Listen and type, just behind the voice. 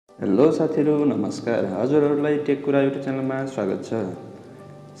Hello साथीहरु, नमस्कार। हजुरहरुलाई take कुरा युट्युब च्यानलमा स्वागत छ।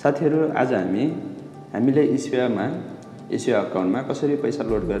 साथीहरु, आज हामीले एसेवामा अकाउन्टमा कसरी पैसा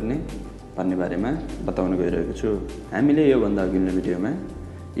लोड गर्ने भन्ने बारेमा बताउन गइरहेको छु। हामीले यो भन्दा अघिल्लो भिडियोमा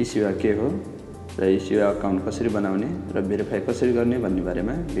एसेवा के हो र एसेवा अकाउन्ट कसरी बनाउने र भेरिफाई कसरी गर्ने भन्ने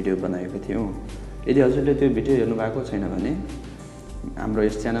बारेमा भिडियो बनाएको थियौं। यदि हजुरले त्यो भिडियो हेर्नु भएको छैन भने हाम्रो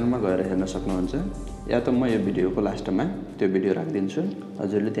यस च्यानलमा गएर हेर्न सक्नुहुन्छ, या त म यो भिडियोको लास्टमा त्यो भिडियो राखिदिन्छु।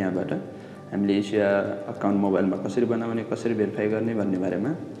 हजुरले त्यहाँबाट हामीले एसेवा अकाउन्ट मोबाइलमा कसरी बनाउने, कसरी भेरिफाई गर्ने भन्ने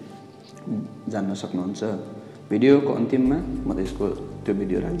बारेमा जान्न सक्नुहुन्छ। भिडियोको अन्तिममा म त्यसको त्यो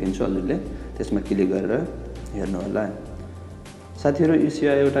भिडियो राखिदिन्छु, हजुरले त्यसमा क्लिक गरेर हेर्नु होला। साथीहरु,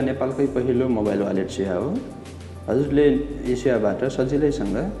 एसेवा एउटा नेपालकै पहिलो मोबाइल वालेट सेवा हो। हजुरले एसेवाबाट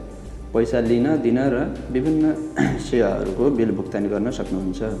सजिलैसँग पैसा लिन, दिन र विभिन्न सेवाहरूको बिल भुक्तानी गर्न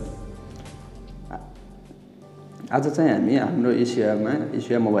सक्नुहुन्छ। आज चाहिँ हामी हाम्रो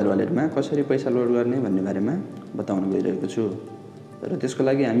एसेवा मोबाइल वालेटमा कसरी पैसा लोड गर्ने भन्ने बारेमा बताउन गइरहेको छु। र त्यसको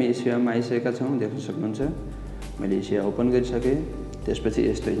लागि हामी एसेवामा आइसकेका छौं, देख्न सक्नुहुन्छ। मैले एसेवा ओपन गरिसके, त्यसपछि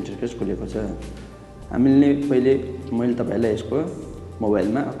यस्तो इन्टरफेस खुलेको छ। मैले तपाईलाई यसको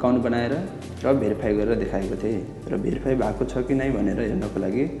मोबाइलमा अकाउन्ट बनाएर र भेरिफाई गरेर देखाएको थिएँ र भेरिफाई भएको छ कि नै भनेर हेर्नको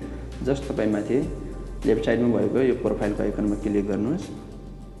लागि जस्ट तपाईमाथि लेफ्ट साइडमा भएको यो प्रोफाइलको आइकनमा क्लिक गर्नुहोस्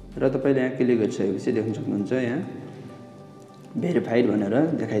र तपाईले यहाँ क्लिक गरिसकेपछि देख्न सक्नुहुन्छ, यहाँ भेरिफाइड भनेर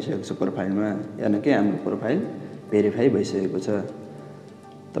देखाइसकेको छ प्रोफाइलमा, यानि कि हाम्रो प्रोफाइल भेरिफाई भइसकेको छ।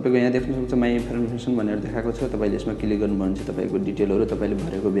 तपाईको यहाँ देख्न सक्नुहुन्छ माई इन्फर्मेसन भनेर देखाएको छ। तपाईले यसमा क्लिक गर्नुभयो भने तपाईको डिटेलहरु, तपाईले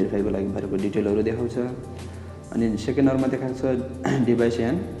भरेको भेरिफाईको लागि भरेको डिटेलहरु देखाउँछ। अनि सेकेन्ड नम्बरमा देखाएको छ डिभाइस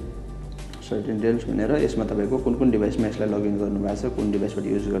एन्ड सर्टेन डिटेल्स भनेर, यसमा तपाईको कुन डिभाइसमा यसलाई लगइन गर्नु भएको छ, कुन डिभाइसबाट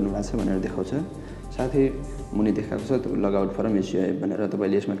युज गर्नु भएको छ भनेर देखाउँछ। साथै मुनि देखाएको छ लगआउट फ्रम एसेवा भनेर,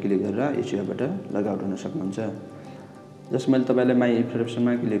 तपाईले यसमा क्लिक गरेर एसेवाबाट लगआउट हुन सक्नुहुन्छ। जस मैले तपाईलाई माई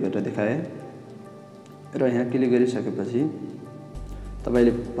इन्फर्मेसनमा क्लिक गरेर देखाएँ र यहाँ क्लिक गरिसकेपछि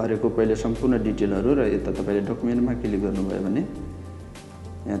तपाईले भरेको पहिले सम्पूर्ण डिटेलहरु र यता तपाईले डकुमेन्टमा क्लिक गर्नुभयो भने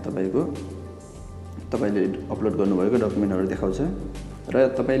यहाँ तपाईले अपलोड गर्नुभएको डकुमेन्टहरु देखाउँछ र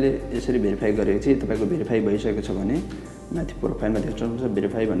तपाईले यसरी भेरिफाई गरेपछि तपाईको भेरिफाई भइसकेको छ भने माथि प्रोफाइलमा देख्नुहुन्छ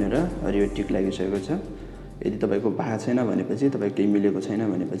भेरिफाई भनेर हरियो टिक लागिसकेको छ। यदि तपाईको भएको छैन भनेपछि, तपाईको केही मिलेको छैन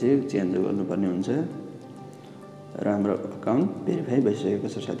भनेपछि चेन्ज गर्नुपर्ने हुन्छ र हाम्रो अकाउन्ट भेरिफाई भइसकेको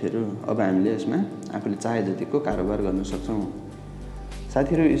छ साथीहरु। अब हामीले यसमा आफूले चाहे जतिको कारोबार गर्न सक्छौं।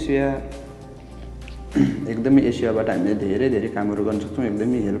 साथीहरु, एकदमै एसेवाबाट हामीले धेरै कामहरु गर्न सक्छौं,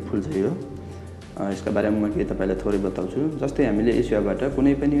 एकदमै हेल्पफुल छ यो। यसका बारेमा म के तपाईलाई थोरै बताउँछु। जस्तै हामीले एसेवाबाट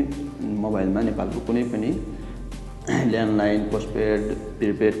कुनै पनि मोबाइलमा, नेपालको कुनै पनि ल्यान्डलाइन, पोस्टपेड,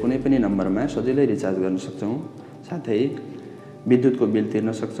 प्रिपेड कुनै पनि नम्बरमा सजिलै रिचार्ज गर्न सक्छौं। साथै विद्युतको बिल तिर्न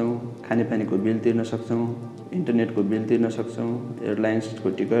सक्छौं, खानेपानीको बिल तिर्न सक्छौं, इन्टरनेटको बिल तिर्न सक्छौं, एयरलाइन्सको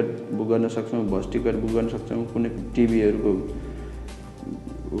टिकट बुक गर्न सक्छौं, बस टिकट बुक गर्न सक्छौं, कुनै टिभीहरुको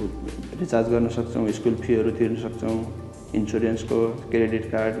रिचार्ज गर्न सक्छौं, स्कुल फीहरु तिर्न सक्छौं, इन्स्योरेन्सको, क्रेडिट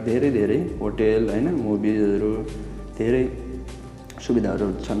कार्ड, धेरै होटल हैन, मुभीहरु, धेरै सुविधाहरु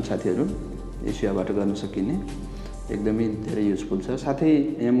छन् साथीहरु एसेवाबाट गर्न सकिने। एकदमै धेरै युजफुल छ। साथै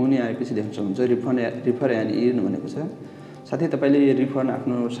यहाँ मुनि आएपछि देख्न सक्नुहुन्छ रिफर एन्ड अर्न भनेको छ। साथै तपाईले यो रिफर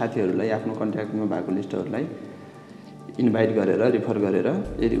आफ्नो साथीहरुलाई, आफ्नो कन्ट्याक्टमा भएको लिस्टहरुलाई इन्भाइट गरेर, रिफर गरेर,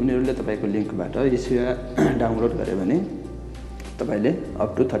 यदि उनीहरुले तपाईको लिंकबाट एसेवा डाउनलोड गरे भने तपाईले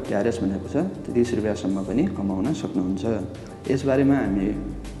अप टु 30 RS भनेको छ, 30 रुपैयाँसम्म पनि कमाउन सक्नुहुन्छ। यस बारेमा हामी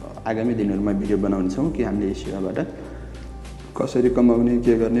आगामी दिनहरुमा भिडियो बनाउने छौं कि हामीले एसेवाबाट कसरी कमाउने,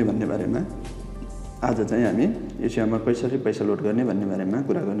 के गर्ने भन्ने बारेमा। आज चाहिँ हामी एसेवामा कसरी पैसा लोड गर्ने भन्ने बारेमा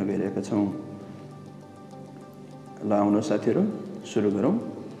कुरा गर्न गइरहेका छौं। ल आउनुहोस् साथीहरु, सुरु गरौँ।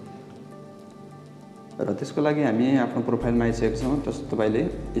 र त्यसको लागि हामी आफ्नो प्रोफाइलमा आइसकेका छौं। तपाईले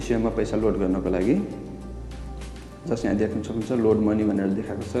एसेवामा पैसा लोड गर्नको लागि जस यहाँ देख्न सक्नुहुन्छ लोड मनी भनेर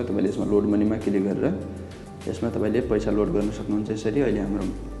देखाएको छ। तपाईले यसमा लोड मनीमा क्लिक गरेर यसमा तपाईले पैसा लोड गर्न सक्नुहुन्छ। यसरी अहिले हाम्रो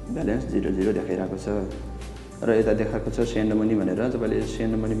ब्यालेन्स 00 देखाइरहेको छ र यता देखाएको छ सेन्ड मनी भनेर। तपाईले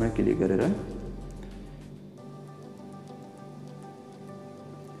सेन्ड मनीमा क्लिक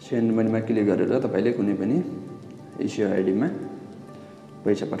गरेर तपाईले कुनै पनि एसेवा आइडीमा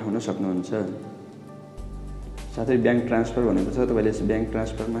पैसा पठाउन सक्नुहुन्छ। साथै बैंक ट्रान्सफर भनेको छ। तपाईले यस बैंक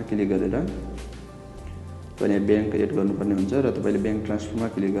ट्रान्सफरमा क्लिक गरेर तपाईले बैंक एड गर्नुपर्ने हुन्छ र तपाईले बैंक ट्रान्सफरमा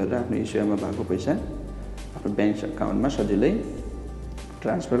क्लिक गरेर आफ्नो एसेवामा भएको पैसा आफ्नो बैंक अकाउन्टमा सजिलै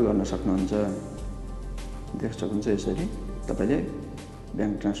ट्रान्सफर गर्न सक्नुहुन्छ। देख्न सक्नुहुन्छ यसरी तपाईले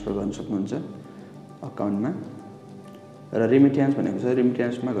बैंक ट्रान्सफर गर्न सक्नुहुन्छ अकाउन्टमा। र रेमिट्यान्स भनेको छ।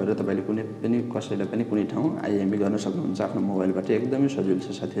 रेमिट्यान्समा गएर तपाईले कुनै पनि कसैलाई पनि कुनै ठाउँ आइएमबी गर्न सक्नुहुन्छ आफ्नो मोबाइलबाट। एकदमै सजिलो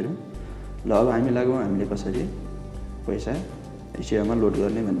छ साथीहरु। ल अब हामी लागौं हामीले कसरी पैसा एसेवामा लोड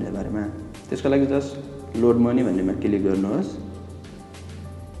गर्ने भन्ने बारेमा। त्यसको लागि जस्ट लोड मनी भन्नेमा क्लिक गर्नुहोस्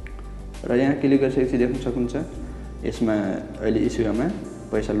र यहाँ क्लिक गरिसकेपछि देख्न सक्नुहुन्छ यसमा अहिले एसेवामा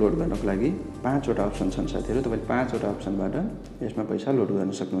पैसा लोड गर्नको लागि 5 वटा अप्सन छन् साथीहरु। तपाईले 5 वटा अप्सनबाट यसमा पैसा लोड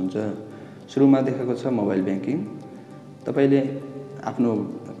गर्न सक्नुहुन्छ। सुरुमा देखाएको छ मोबाइल ब्याङ्किङ। तपाईले आफ्नो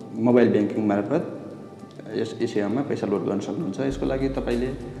मोबाइल ब्याङ्किङ मार्फत यस एसेवामा पैसा लोड गर्न सक्नुहुन्छ। यसको लागि तपाईले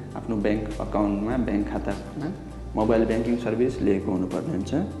आफ्नो ब्याङ्क अकाउन्टमा ब्याङ्क खातामा मोबाइल ब्याङ्किङ सर्भिस लिएको हुनुपर्ने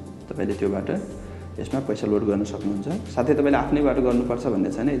हुन्छ। तपाईले त्योबाट यसमा पैसा लोड गर्न सक्नुहुन्छ। साथै तपाईले आफ्नैबाट गर्नुपर्छ भन्ने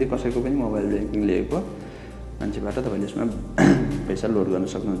छैन। यदि कसैको पनि मोबाइल ब्याङ्किङ लिएको मान्छेबाट तपाईले यसमा पैसा लोड गर्न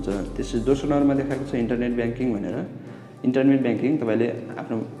सक्नुहुन्छ। त्यसै दोस्रो नम्बरमा देखाएको छ इन्टरनेट ब्याङ्किङ भनेर। इन्टरनेट ब्याङ्किङ तपाईले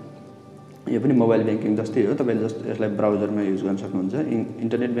आफ्नो यो पनि मोबाइल ब्याङ्किङ जस्तै हो। तपाईले जस्ट यसलाई ब्राउजरमा युज गर्न सक्नुहुन्छ।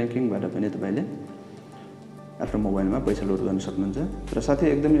 इन्टरनेट ब्याङ्किङबाट पनि तपाईले आफ्नो मोबाइलमा पैसा लोड गर्न सक्नुहुन्छ। र साथै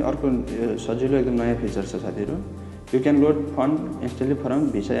एकदमै अर्को सजिलो एकदम नयाँ फिचर छ साथीहरु। You can load fund instantly from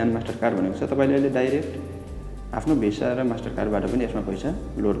visa and master card भनेको छ। तपाईले अहिले डाइरेक्ट आफ्नो भिसा र मास्टर कार्डबाट पनि यसमा पैसा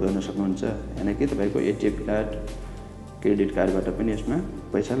लोड गर्न सक्नुहुन्छ। यानी कि तपाईको एटीएम कार्ड, क्रेडिट कार्डबाट पनि यसमा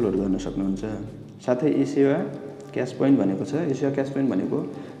पैसा लोड गर्न सक्नुहुन्छ। साथै एसेवा क्याश पोइन्ट भनेको छ। एसेवा क्याश पोइन्ट भनेको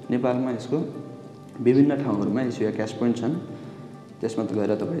नेपालमा यसको विभिन्न ठाउँहरुमा एसेवा क्याश पोइन्ट छन्। त्यसमा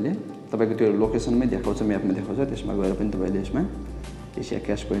गएर तपाईले तपाईको त्यो लोकेसनमै देखाउँछ, म्यापमा देखाउँछ। त्यसमा गएर पनि तपाईले यसमा एसेवा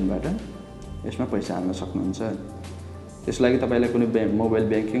क्याश पोइन्टबाट यसमा पैसा हाल्न सक्नुहुन्छ। त्यसको लागि तपाईलाई कुनै मोबाइल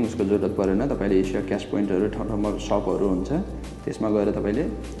ब्याङ्किङ उसको जरुरत परेन। तपाईले एसेवा क्याश पोइन्टहरु ठाउँमा शपहरु हुन्छ। त्यसमा गएर तपाईले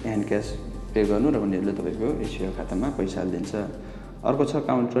ह्यान्ड क्याश पे गर्नु र उनीहरुले तपाईको एसेवा खातामा पैसा हाल्दिन्छ। अर्को छ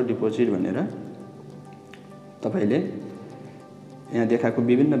काउन्टर डिपोजिट भनेर। तपाईले यहाँ देखाएको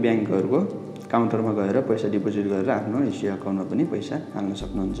विभिन्न ब्याङ्कहरुको काउन्टरमा गएर पैसा डिपोजिट गरेर आफ्नो एसेवा अकाउन्टमा पनि पैसा हाल्न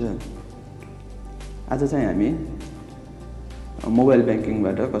सक्नुहुन्छ। आज चाहिँ हामी मोबाइल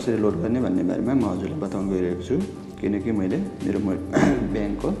ब्याङ्किङबाट कसरी लोड गर्ने भन्ने बारेमा म हजुरलाई बताउन गइरहेको छु। किनकि मैले मेरो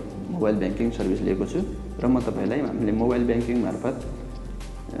ब्याङ्कको मोबाइल ब्याङ्किङ सर्भिस लिएको छु र म तपाईलाई हामीले मोबाइल ब्याङ्किङ मार्फत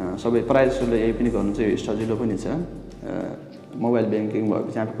सबै प्राय जसोले यही पनि गर्नुहुन्छ। यो सजिलो पनि छ। मोबाइल ब्याङ्किङ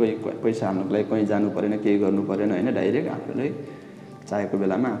भएपछि आफू कोही पैसा हाल्नको लागि कहीँ जानु परेन, केही गर्नु परेन हैन। डाइरेक्ट आफूले चाहेको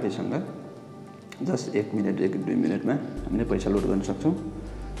बेलामा आफैसँग जस्ट 1 मिनेट 1-2 मिनेटमा हामीले पैसा लोड गर्न सक्छौं।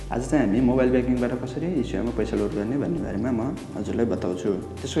 आज चाहिँ हामी मोबाइल ब्याङ्किङबाट कसरी एसेवामा पैसा लोड गर्ने भन्ने बारेमा म हजुरलाई बताउँछु।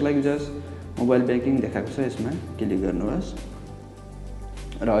 त्यसको लागि जस्ट मोबाइल ब्याङ्किङ देखाएको छ यसमा क्लिक गर्नुहोस्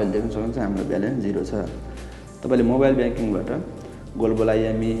र अहिले देख्न सक्नुहुन्छ हाम्रो ब्यालेन्स 0 छ। तपाईले mobile ब्याङ्किङबाट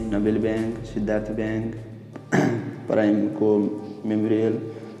गोलबोलायामी, Nobel bank, Siddhartha bank, प्राइमको, memorial,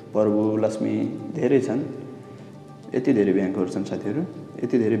 प्रभु, लक्ष्मी धेरै छन्। यति धेरै ब्याङ्कहरु छन् साथीहरु।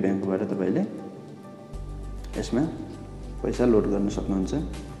 यति धेरै ब्याङ्कबाट तपाईले यसमा पैसा लोड गर्न सक्नुहुन्छ।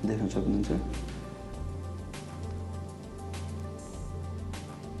 देख्न सक्नुहुन्छ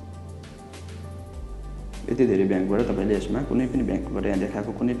यति धेरै ब्याङ्कबाट तपाईले यसमा कुनै पनि ब्याङ्कबाट यहाँ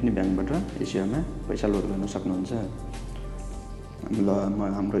देखाएको कुनै पनि ब्याङ्कबाट एसेवामा पैसा लोड गर्न सक्नुहुन्छ।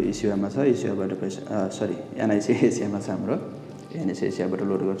 हाम्रो एसेवामा छ। एसेवाबाट पैसा एनआइसी एसेवामा छ हाम्रो। एनआइसी एसेवाबाट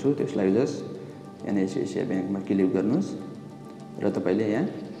लोड गर्छु। त्यसलाई जस्ट एनआइसी एसेवा ब्याङ्कमा क्लिक गर्नुस् र तपाईले यहाँ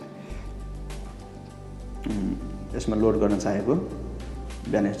यसमा लोड गर्न चाहेको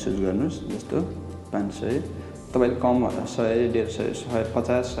ब्यालेन्स चुज गर्नुस्। जस्तो 500 तपाईले कम 100 150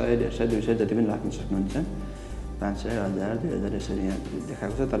 150 100 150 200 जति पनि राख्न सक्नुहुन्छ। 500 1000 2000 यसरी यहाँ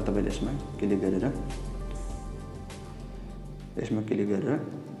देखाएको छ। तर तपाईले यसमा क्लिक गरेर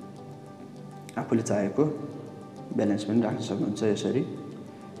आफूले चाहेको ब्यालेन्स पनि राख्न सक्नुहुन्छ। यसरी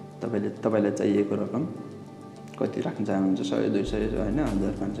तपाईलाई चाहिएको रकम कति राख्न चाहनुहुन्छ 100 200 हैन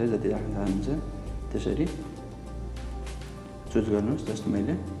 1000 500 जति राख्न चाहनुहुन्छ त्यसरी चुज गर्नुस्। जस्तो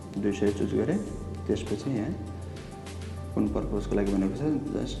मैले 200 चुज गरे। त्यसपछि यहाँ कुन पर्पजको लागि भनेको छ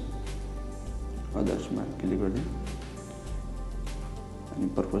जस्ट अदर्समा क्लिक गर्दिन अनि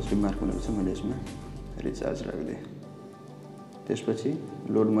पर्पज रिमार्क भनेको छ। मैले यसमा रिचार्ज राख्दिए। त्यसपछि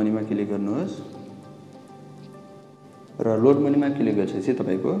लोड मनीमा क्लिक गर्नुहोस् र लोड मनीमा क्लिक गरेपछि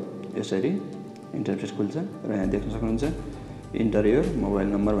तपाईको यसरी इन्टरफेस खुल्छ र यहाँ देख्न सक्नुहुन्छ इन्टर योर मोबाइल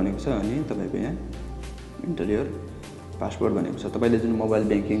नम्बर भनेको छ अनि तपाईको यहाँ इन्टर योर पासवर्ड भनेको छ। तपाईले जुन मोबाइल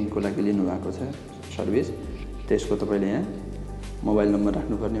ब्याङ्किङको लागि लिनु भएको छ सर्भिस त्यसको तपाईले यहाँ मोबाइल नम्बर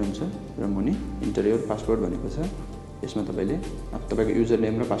राख्नुपर्ने हुन्छ र मुनि इन्टर योर पासवर्ड भनेको छ। यसमा तपाईले तपाईको युजर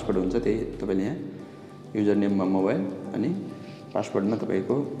नेम र पासवर्ड हुन्छ। त्यही तपाईले यहाँ युजर नेममा मोबाइल अनि पासवर्डमा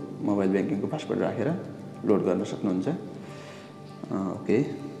तपाईको मोबाइल ब्याङ्किङको पासवर्ड राखेर लोड गर्न सक्नुहुन्छ। ओके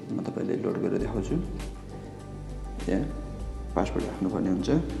म तपाईलाई लोड गरेर देखाउँछु। यहाँ पासवर्ड राख्नुपर्ने हुन्छ।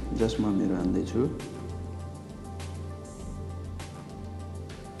 जस्ट म मेरो हाल्दै छु।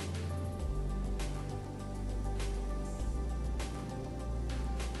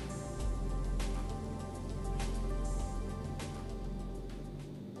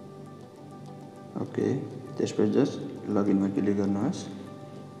 ओके, त्यसपछि जस्ट लगइनमा क्लिक गर्नुहोस्।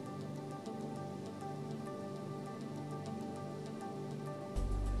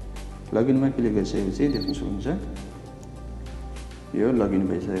 लगइनमा क्लिक गरिसकेपछि देख्न सक्नुहुन्छ यो लगइन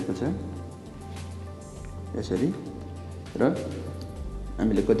भइसकेको छ यसरी। र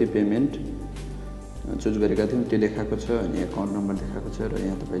हामीले कति पेमेन्ट चुज गरेका थियौँ त्यो देखाएको छ अनि एकाउन्ट नम्बर देखाएको छ। र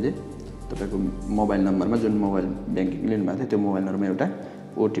यहाँ तपाईको मोबाइल नम्बरमा जुन मोबाइल ब्याङ्किङ लिनुभएको थियो त्यो मोबाइल नम्बरमा एउटा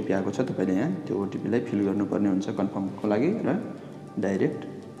ओटिपी आएको छ। तपाईले यहाँ त्यो ओटिपीलाई फिल गर्नुपर्ने हुन्छ कन्फर्मको लागि र डाइरेक्ट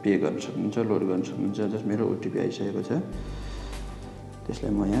पे गर्न सक्नुहुन्छ, लोड गर्न सक्नुहुन्छ। जस्ट मेरो ओटिपी आइसकेको छ,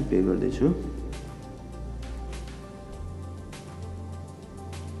 त्यसलाई म यहाँ पे गर्दैछु।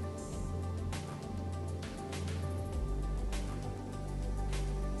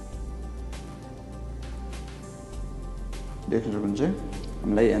 देख्न सक्नुहुन्छ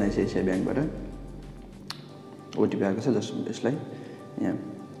हामीलाई एनआइसिआइसिआई ब्याङ्कबाट ओटिपी आएको छ। जस्ट यसलाई यहाँ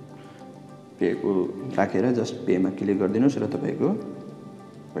पेको राखेर जस्ट पेमा क्लिक गरिदिनुहोस् र तपाईँको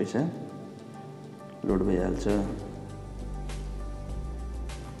पैसा लोड भइहाल्छ।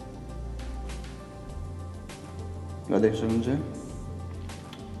 देख्न सक्नुहुन्छ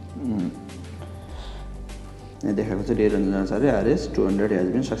यहाँ देखाएको छ डेयर अनुसार RS 200 has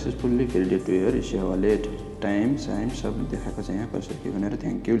been successfully credit to your Asia wallet. Time Saim सब देखाएको छ यहाँ कसरी के भनेर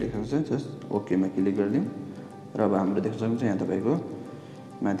थ्याङ्क यू लेखाएको छ। जस्ट ओकेमा क्लिक गरिदिउँ र अब हाम्रो देख्न सक्नुहुन्छ यहाँ तपाईँको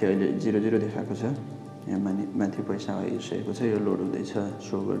माथि अहिले 00 देखाएको छ। यहाँ माथि पैसा आइसकेको छ, यो लोड हुँदैछ,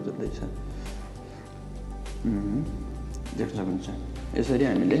 सो गर्दैछ। देख्न सक्नुहुन्छ यसरी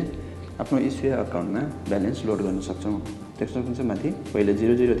हामीले आफ्नो एसिया अकाउन्टमा ब्यालेन्स लोड गर्न सक्छौँ। देख्न सक्नुहुन्छ माथि पहिले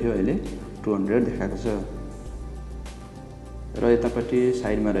 00 थियो, अहिले 200 देखाएको छ। र यतापट्टि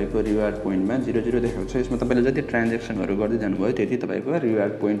साइडमा रहेको रिवार्ड पोइन्टमा 00 देखाएको छ। यसमा तपाईँले जति ट्रान्ज्याक्सनहरू गर्दै जानुभयो त्यति तपाईँको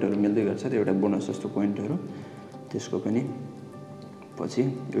रिवार्ड पोइन्टहरू मिल्दै गर्छ। त्यो एउटा बोनस जस्तो पोइन्टहरू, त्यसको पनि पछि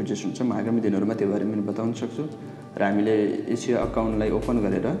युजेस हुन्छ। म आगामी दिनहरूमा त्यो बारेमा पनि बताउन सक्छु। र हामीले एसिया अकाउन्टलाई ओपन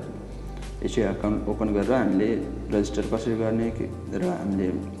गरेर हामीले रजिस्टर कसरी गर्ने र हामीले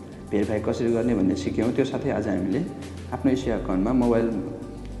भेरिफाई कसरी गर्ने भन्ने सिक्यौँ। त्यो साथै आज हामीले आफ्नो एसिया अकाउन्टमा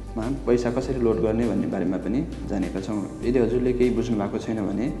मोबाइलमा पैसा कसरी लोड गर्ने भन्ने बारेमा पनि जानेका छौँ। यदि हजुरले केही बुझ्नु भएको छैन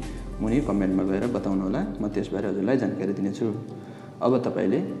भने मुनि कमेन्टमा गएर बताउनु होला, म त्यसबारे हजुरलाई जानकारी दिनेछु। अब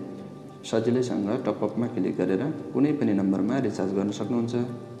तपाईँले सजिलैसँग टपअपमा क्लिक गरेर कुनै पनि नम्बरमा रिचार्ज गर्न सक्नुहुन्छ।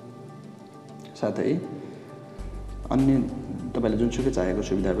 साथै अन्य तपाईँले जुनसुकै चाहेको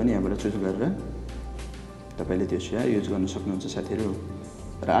सुविधा पनि यहाँबाट चुज गरेर तपाईँले त्यो सेवा युज गर्न सक्नुहुन्छ साथीहरू।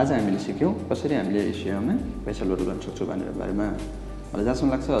 र आज हामीले सिक्यौँ कसरी हामीले एसियामा पैसा लोड गर्न सक्छौँ भनेर बारेमा। मलाई जहाँसम्म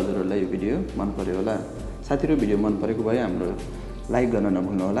लाग्छ हजुरहरूलाई यो भिडियो मन पर्यो होला। साथीहरू भिडियो मन परेको भए हाम्रो लाइक गर्न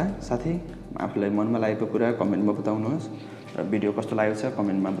नभुल्नु होला। साथै आफूलाई मनमा लागेको कुरा कमेन्टमा बताउनुहोस् र भिडियो कस्तो लागेको छ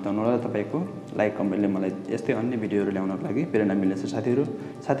कमेन्टमा बताउनु होला। तपाईँको लाइक कमेन्टले मलाई यस्तै अन्य भिडियोहरू ल्याउनको लागि प्रेरणा मिल्नेछ साथीहरू।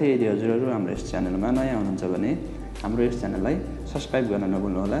 साथै यदि हजुरहरू हाम्रो यस च्यानलमा नयाँ हुनुहुन्छ भने हाम्रो यस च्यानललाई सब्सक्राइब गर्न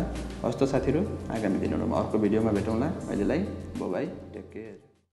नभुल्नु होला। हस्त साथीहरू, आगामी दिनहरूमा अर्को भिडियोमा भेटौँला। अहिलेलाई बाइ, टेक केयर।